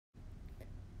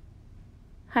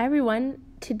Hi everyone,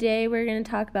 today we're going to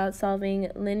talk about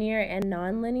solving linear and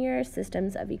nonlinear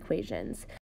systems of equations.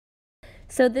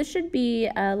 So this should be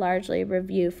largely a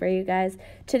review for you guys.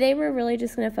 Today we're really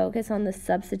just going to focus on the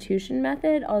substitution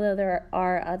method, although there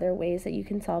are other ways that you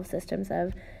can solve systems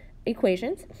of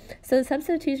equations. So the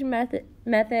substitution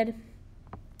method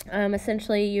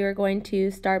essentially you're going to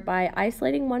start by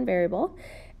isolating one variable,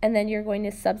 and then you're going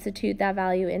to substitute that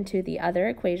value into the other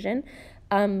equation,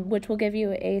 which will give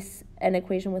you an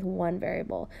equation with one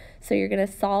variable. So you're going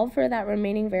to solve for that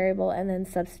remaining variable and then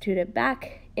substitute it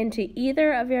back into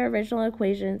either of your original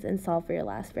equations and solve for your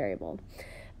last variable.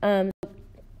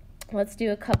 Let's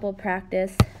do a couple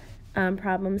practice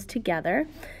problems together.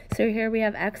 So here we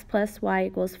have x plus y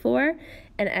equals 4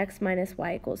 and x minus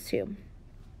y equals 2.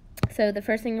 So the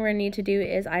first thing we're going to need to do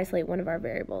is isolate one of our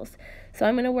variables. So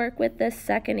I'm going to work with this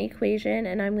second equation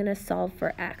and I'm going to solve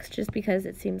for x just because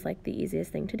it seems like the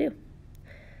easiest thing to do.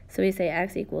 So we say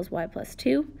x equals y plus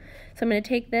 2. So I'm going to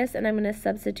take this and I'm going to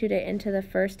substitute it into the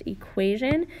first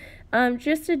equation.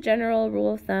 Just a general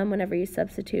rule of thumb, whenever you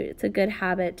substitute, it's a good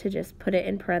habit to just put it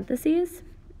in parentheses.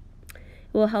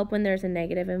 It will help when there's a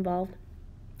negative involved.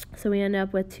 So we end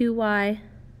up with 2y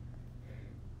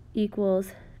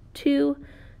equals 2.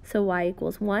 So y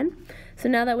equals 1. So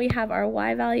now that we have our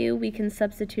y value, we can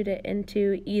substitute it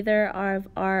into either of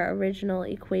our original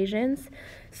equations.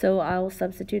 So I'll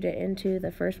substitute it into the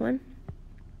first one.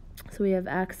 So we have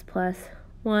x plus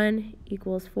 1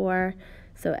 equals 4,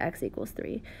 so x equals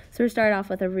 3. So we start off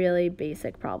with a really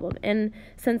basic problem. And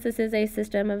since this is a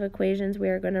system of equations, we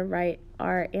are going to write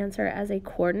our answer as a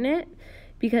coordinate,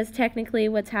 because technically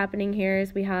what's happening here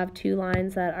is we have two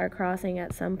lines that are crossing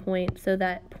at some point, so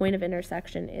that point of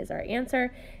intersection is our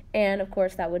answer, and of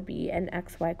course that would be an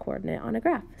xy coordinate on a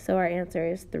graph. So our answer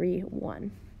is 3,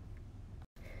 1.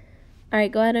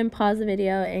 Alright, go ahead and pause the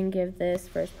video and give this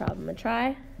first problem a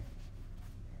try.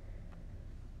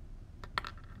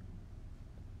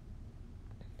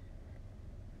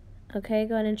 Okay,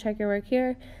 go ahead and check your work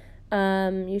here.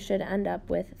 You should end up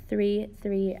with 3,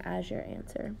 3 as your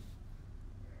answer.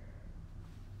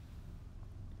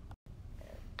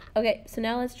 Okay, so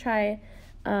now let's try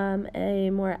a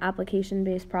more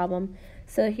application-based problem.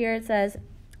 So here it says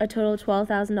a total of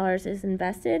 $12,000 is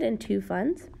invested in two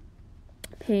funds,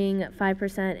 paying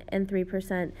 5% and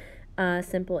 3%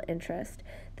 simple interest.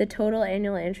 The total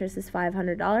annual interest is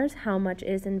 $500. How much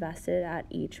is invested at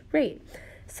each rate?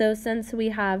 So since we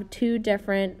have two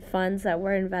different funds that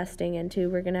we're investing into,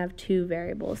 we're going to have two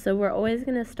variables. So we're always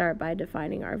going to start by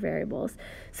defining our variables.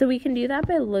 So we can do that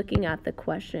by looking at the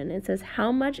question. It says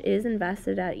how much is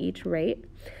invested at each rate.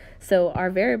 So our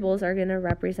variables are going to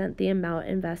represent the amount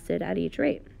invested at each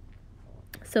rate.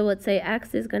 So let's say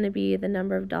x is going to be the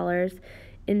number of dollars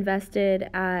invested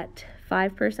at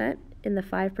 5% in the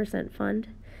 5% fund.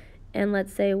 And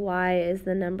let's say y is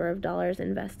the number of dollars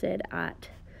invested at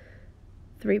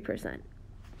 3%.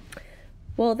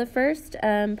 Well, the first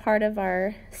part of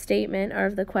our statement or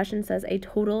of the question says a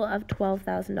total of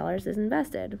 $12,000 is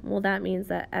invested. Well, that means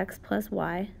that x plus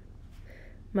y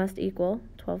must equal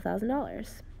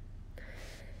 $12,000.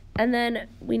 And then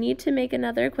we need to make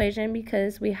another equation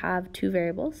because we have two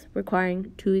variables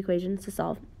requiring two equations to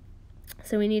solve.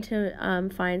 So we need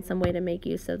to find some way to make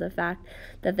use of the fact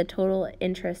that the total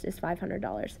interest is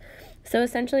 $500. So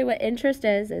essentially what interest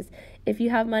is if you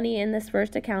have money in this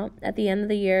first account, at the end of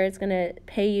the year it's going to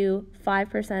pay you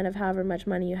 5% of however much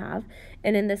money you have.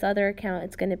 And in this other account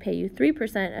it's going to pay you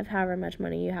 3% of however much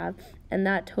money you have. And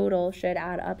that total should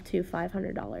add up to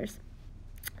 $500.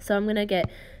 So I'm going to get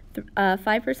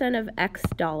 5% of x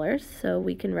dollars. So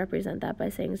we can represent that by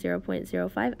saying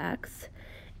 0.05x.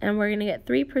 And we're going to get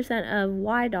 3% of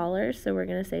y dollars, so we're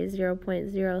going to say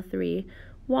 0.03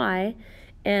 y,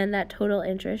 and that total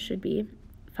interest should be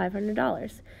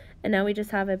 $500. And now we just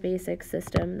have a basic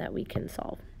system that we can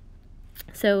solve.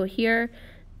 So here,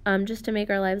 just to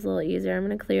make our lives a little easier, I'm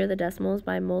going to clear the decimals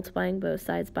by multiplying both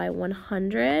sides by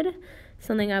 100,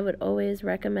 something I would always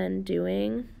recommend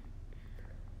doing.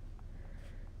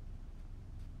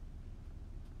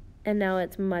 And now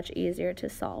it's much easier to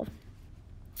solve.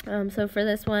 So for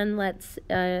this one, let's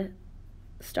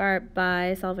start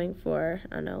by solving for,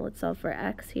 let's solve for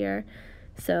x here.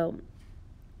 So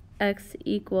x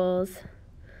equals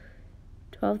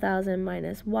 12,000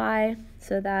 minus y,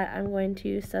 so that I'm going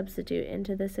to substitute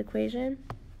into this equation.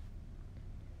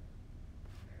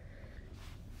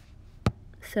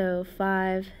 So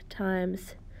 5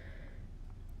 times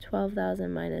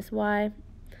 12,000 minus y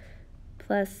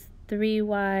plus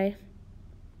 3y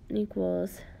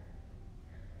equals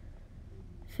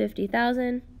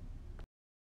 50,000.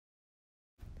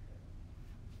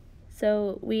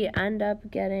 So we end up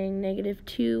getting negative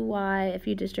 2y if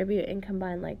you distribute and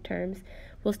combine like terms.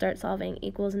 We'll start solving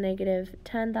equals negative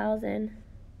 10,000.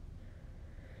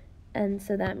 And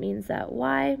so that means that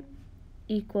y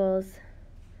equals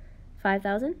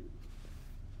 5,000.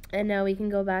 And now we can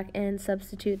go back and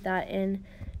substitute that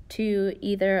into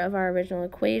either of our original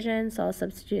equations. So I'll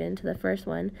substitute into the first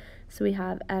one. So we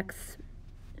have x,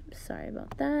 sorry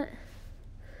about that.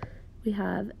 We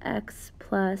have x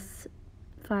plus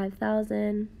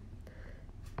 5,000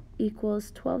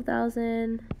 equals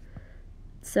 12,000.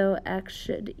 So x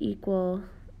should equal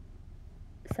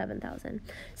 7,000.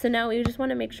 So now we just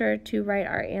want to make sure to write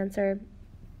our answer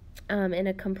in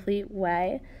a complete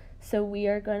way. So we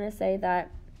are going to say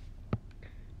that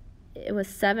it was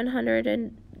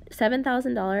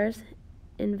 $7,000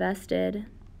 invested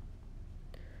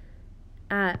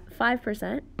at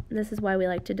 5%. This is why we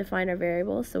like to define our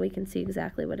variables so we can see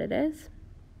exactly what it is.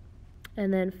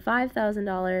 And then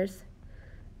 $5,000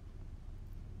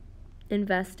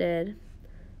 invested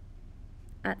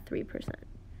at 3%.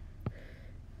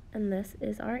 And this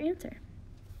is our answer.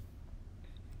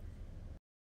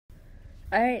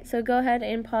 Alright, so go ahead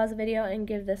and pause the video and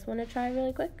give this one a try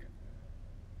really quick.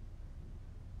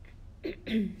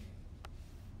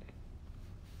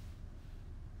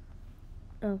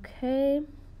 Okay,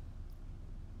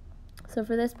 so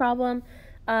for this problem,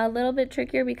 a little bit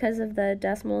trickier because of the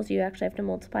decimals. You actually have to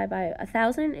multiply by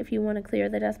 1,000 if you want to clear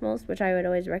the decimals, which I would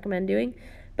always recommend doing.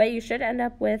 But you should end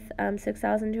up with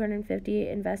 6,250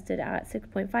 invested at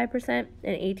 6.5% and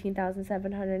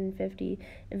 18,750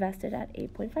 invested at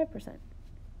 8.5%.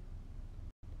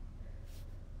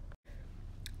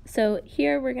 So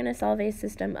here we're going to solve a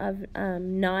system of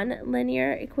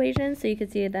nonlinear equations. So you can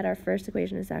see that our first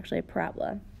equation is actually a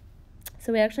parabola.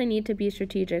 So we actually need to be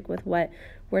strategic with what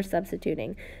we're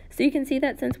substituting. So you can see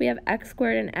that since we have x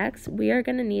squared and x, we are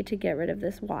going to need to get rid of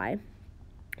this y,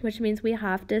 which means we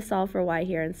have to solve for y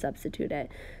here and substitute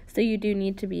it. So you do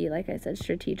need to be, like I said,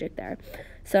 strategic there.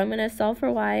 So I'm going to solve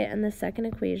for y in the second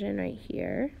equation right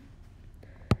here.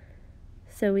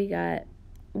 So we got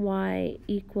y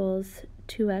equals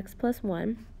 2x plus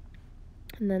 1.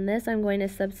 And then this I'm going to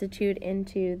substitute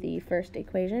into the first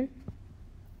equation.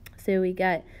 So we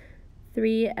get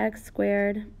 3x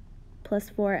squared plus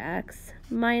 4x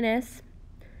minus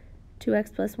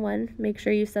 2x plus 1. Make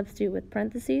sure you substitute with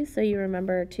parentheses so you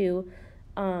remember to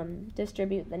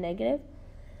distribute the negative.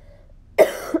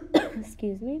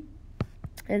 Excuse me.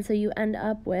 And so you end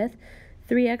up with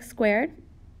 3x squared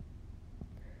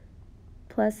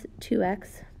plus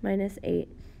 2x minus 8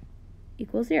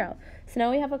 equals 0. So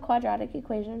now we have a quadratic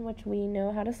equation which we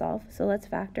know how to solve. So let's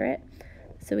factor it.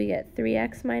 So we get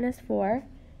 3x minus 4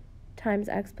 times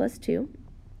x plus 2,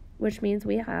 which means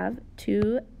we have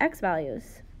two x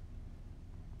values.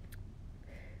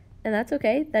 And that's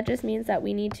okay. That just means that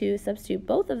we need to substitute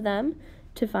both of them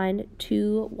to find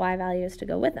two y values to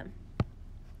go with them.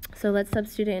 So let's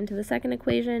substitute it into the second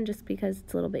equation just because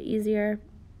it's a little bit easier.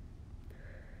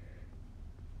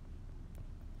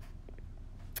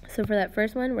 So for that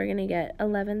first one, we're going to get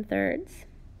 11/3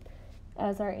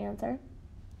 as our answer.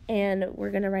 And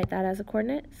we're going to write that as a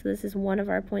coordinate. So this is one of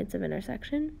our points of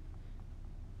intersection.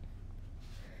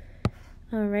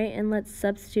 All right, and let's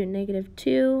substitute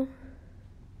 -2,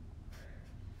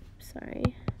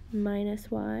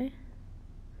 minus y.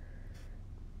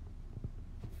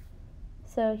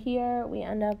 So here we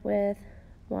end up with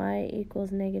y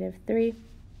equals -3.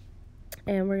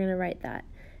 And we're going to write that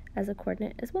as a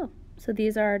coordinate as well. So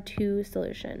these are our two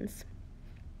solutions.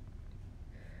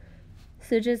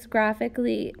 So just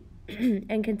graphically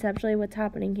and conceptually what's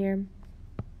happening here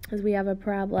is we have a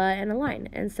parabola and a line.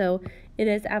 And so it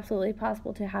is absolutely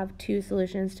possible to have two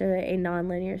solutions to a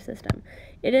nonlinear system.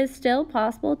 It is still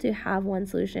possible to have one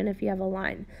solution if you have a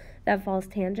line that follows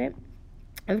tangent.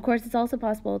 Of course, it's also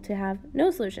possible to have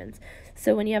no solutions.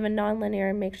 So when you have a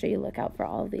nonlinear, make sure you look out for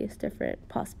all of these different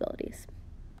possibilities.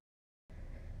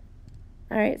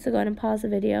 All right, so go ahead and pause the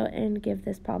video and give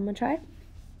this problem a try.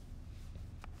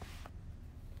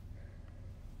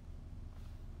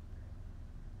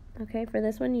 Okay, for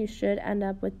this one, you should end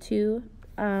up with two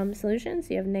solutions.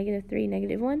 You have -3,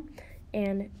 -1,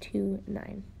 and 2,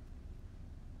 9.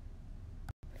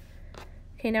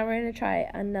 Okay, now we're going to try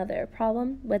another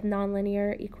problem with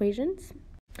nonlinear equations.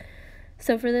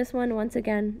 So for this one, once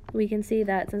again, we can see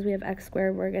that since we have x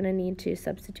squared, we're going to need to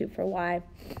substitute for y.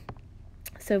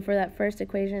 So for that first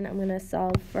equation, I'm going to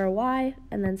solve for y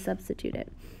and then substitute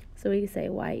it. So we can say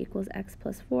y equals x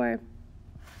plus 4.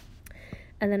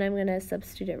 And then I'm going to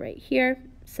substitute it right here.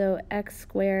 So x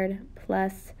squared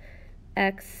plus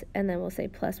x, and then we'll say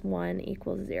plus 1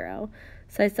 equals 0.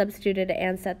 So I substituted it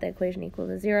and set the equation equal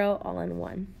to 0 all in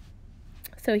one.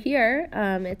 So here,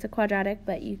 it's a quadratic,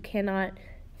 but you cannot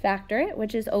factor it,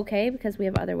 which is okay because we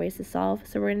have other ways to solve.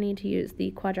 So we're going to need to use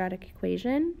the quadratic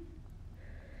equation.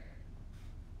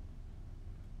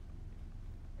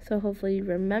 So hopefully you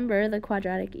remember the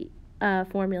quadratic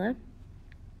formula.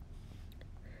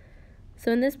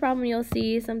 So in this problem, you'll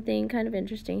see something kind of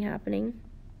interesting happening.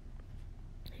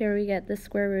 Here we get the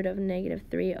square root of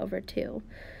 -3/2.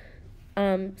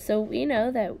 So we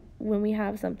know that when we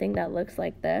have something that looks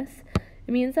like this,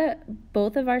 it means that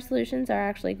both of our solutions are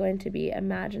actually going to be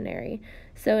imaginary.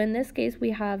 So in this case,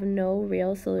 we have no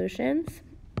real solutions,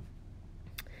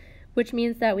 which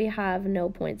means that we have no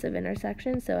points of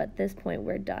intersection. So at this point,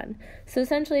 we're done. So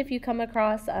essentially, if you come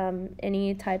across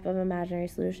any type of imaginary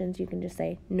solutions, you can just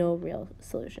say no real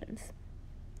solutions.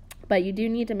 But you do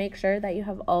need to make sure that you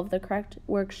have all of the correct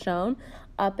work shown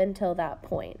up until that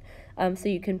point, so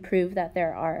you can prove that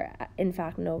there are, in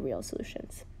fact, no real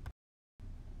solutions.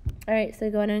 All right, so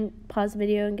go ahead and pause the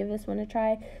video and give this one a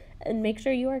try, and make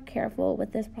sure you are careful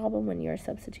with this problem when you're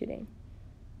substituting.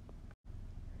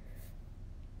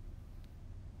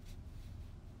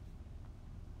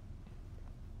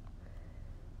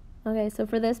 Okay, so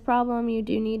for this problem, you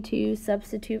do need to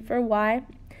substitute for y.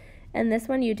 And this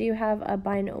one, you do have a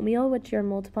binomial, which you're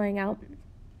multiplying out.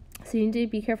 So you need to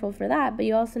be careful for that, but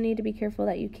you also need to be careful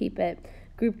that you keep it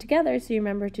grouped together so you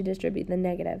remember to distribute the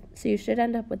negative. So you should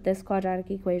end up with this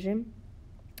quadratic equation.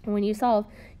 And when you solve,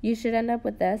 you should end up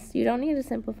with this. You don't need to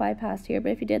simplify past here,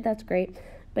 but if you did, that's great.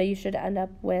 But you should end up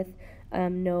with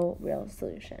no real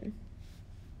solution.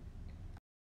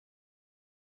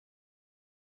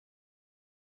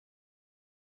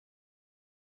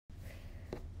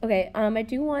 Okay, I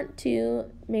do want to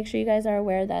make sure you guys are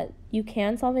aware that you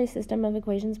can solve a system of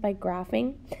equations by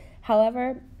graphing.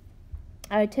 However,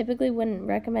 I typically wouldn't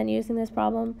recommend using this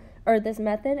problem or this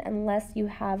method unless you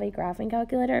have a graphing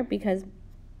calculator, because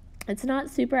it's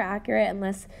not super accurate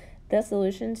unless the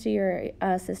solutions to your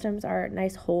systems are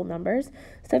nice whole numbers.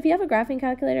 So if you have a graphing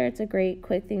calculator, it's a great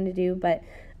quick thing to do, but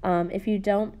if you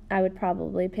don't, I would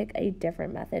probably pick a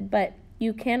different method. But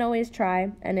you can always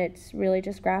try, and it's really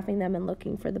just graphing them and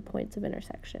looking for the points of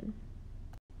intersection.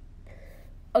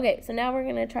 Okay, so now we're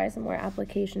going to try some more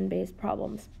application-based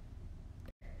problems.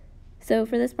 So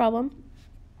for this problem,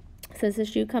 it says the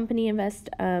shoe company invests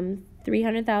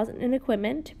 $300,000 in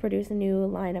equipment to produce a new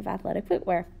line of athletic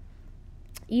footwear.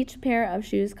 Each pair of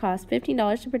shoes costs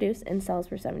 $15 to produce and sells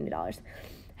for $70.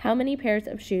 How many pairs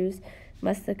of shoes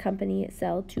must the company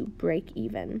sell to break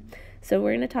even? So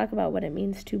we're going to talk about what it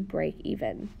means to break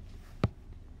even.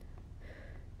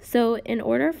 So in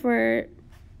order for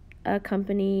a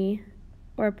company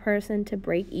or a person to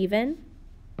break even,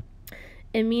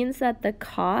 it means that the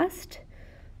cost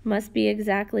must be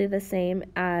exactly the same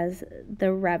as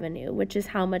the revenue, which is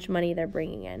how much money they're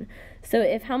bringing in. So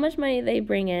if how much money they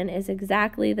bring in is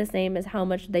exactly the same as how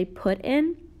much they put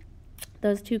in,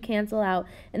 those two cancel out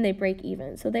and they break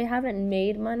even. So they haven't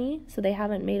made money, so they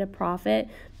haven't made a profit,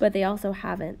 but they also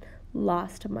haven't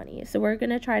lost money. So we're going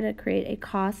to try to create a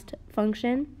cost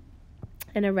function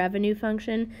and a revenue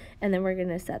function, and then we're going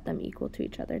to set them equal to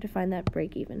each other to find that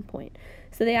break-even point.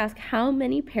 So they ask how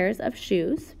many pairs of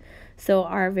shoes. So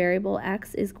our variable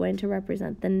x is going to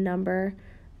represent the number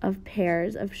of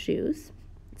pairs of shoes.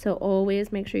 So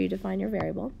always make sure you define your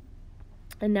variable.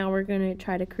 And now we're going to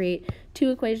try to create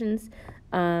two equations,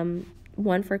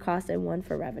 one for cost and one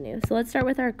for revenue. So let's start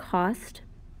with our cost.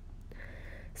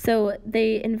 So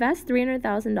they invest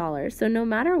 $300,000. So no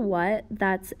matter what,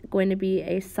 that's going to be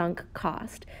a sunk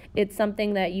cost. It's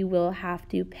something that you will have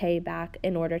to pay back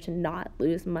in order to not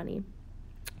lose money.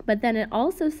 But then it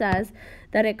also says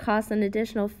that it costs an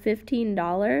additional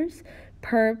 $15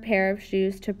 per pair of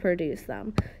shoes to produce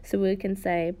them. So we can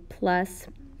say plus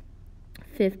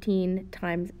 15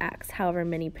 times x, however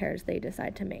many pairs they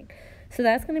decide to make. So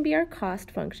that's going to be our cost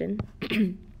function.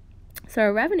 So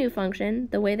our revenue function,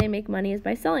 the way they make money is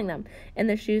by selling them. And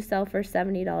the shoes sell for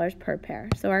 $70 per pair.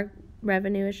 So our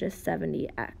revenue is just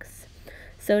 70x.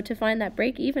 So to find that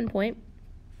break-even point,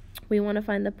 we want to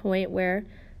find the point where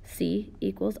C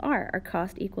equals R. Our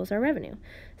cost equals our revenue.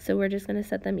 So we're just going to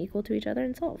set them equal to each other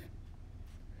and solve.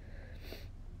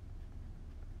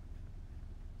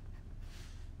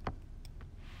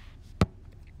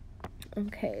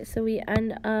 Okay, so we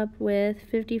end up with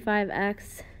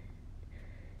 55x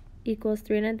equals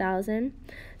 300,000.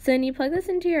 So when you plug this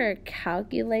into your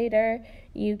calculator,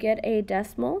 you get a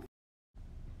decimal.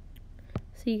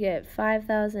 So you get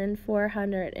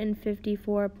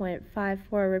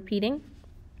 5,454.54 repeating.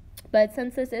 But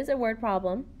since this is a word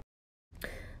problem,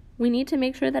 we need to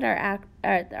make sure that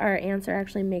our answer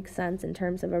actually makes sense in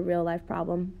terms of a real life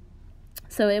problem.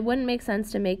 So it wouldn't make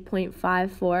sense to make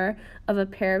 0.54 of a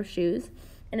pair of shoes.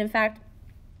 And in fact,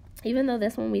 even though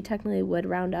this one we technically would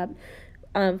round up,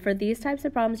 for these types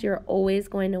of problems, you're always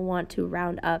going to want to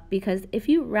round up, because if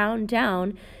you round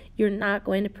down, you're not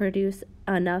going to produce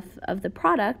enough of the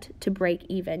product to break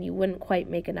even. You wouldn't quite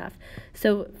make enough.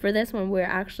 So for this one, we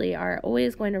actually are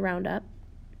always going to round up,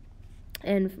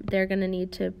 and they're going to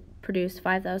need to produce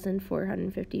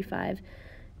 5,455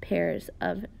 pairs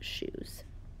of shoes.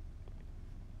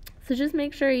 So just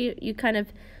make sure you kind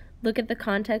of look at the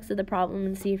context of the problem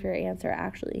and see if your answer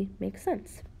actually makes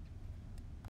sense.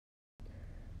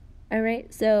 All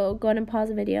right, so go ahead and pause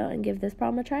the video and give this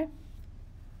problem a try.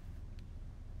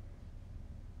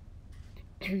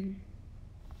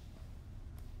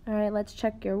 All right, let's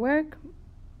check your work.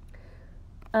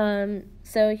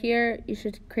 So here you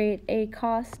should create a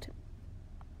cost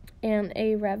and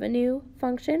a revenue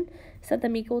function, set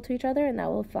them equal to each other, and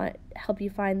that will help you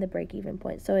find the break-even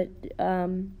point. So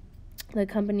the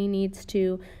company needs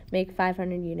to make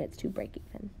 500 units to break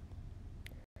even.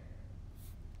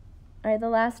 All right, the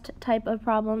last type of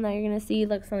problem that you're going to see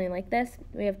looks something like this.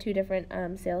 We have two different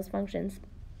sales functions.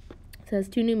 It says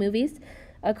 2 new movies,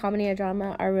 a comedy and a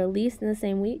drama, are released in the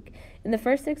same week. In the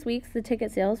first 6 weeks, the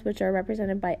ticket sales, which are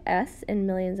represented by S in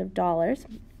millions of dollars,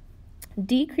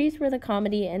 decrease for the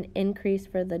comedy and increase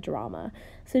for the drama.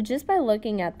 So just by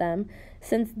looking at them,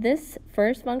 since this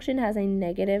first function has a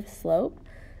negative slope,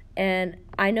 and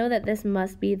I know that this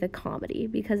must be the comedy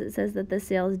because it says that the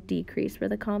sales decrease for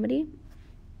the comedy,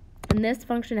 and this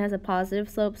function has a positive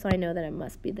slope, so I know that it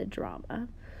must be the drama.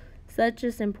 So that's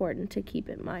just important to keep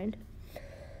in mind.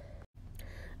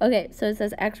 Okay, so it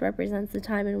says X represents the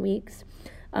time in weeks,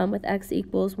 with X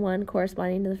equals 1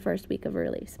 corresponding to the first week of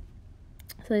release.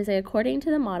 So they say, according to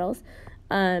the models,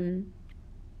 in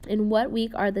what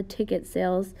week are the ticket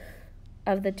sales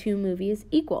of the 2 movies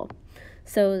equal?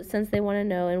 So since they want to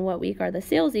know in what week are the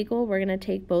sales equal, we're going to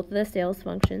take both of the sales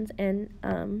functions and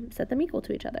set them equal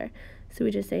to each other. So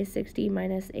we just say 60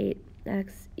 minus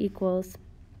 8x equals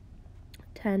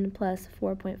 10 plus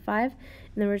 4.5. And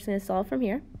then we're just going to solve from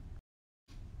here.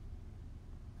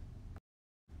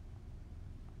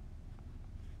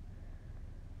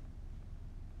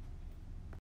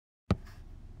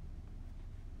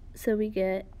 So we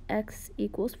get x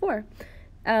equals 4.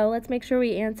 Let's make sure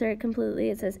we answer it completely.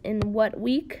 It says in what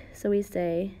week? So we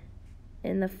say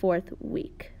in the 4th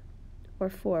week, or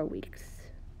 4 weeks.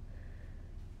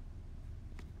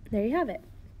 There you have it.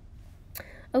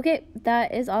 Okay,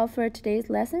 that is all for today's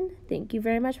lesson. Thank you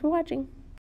very much for watching.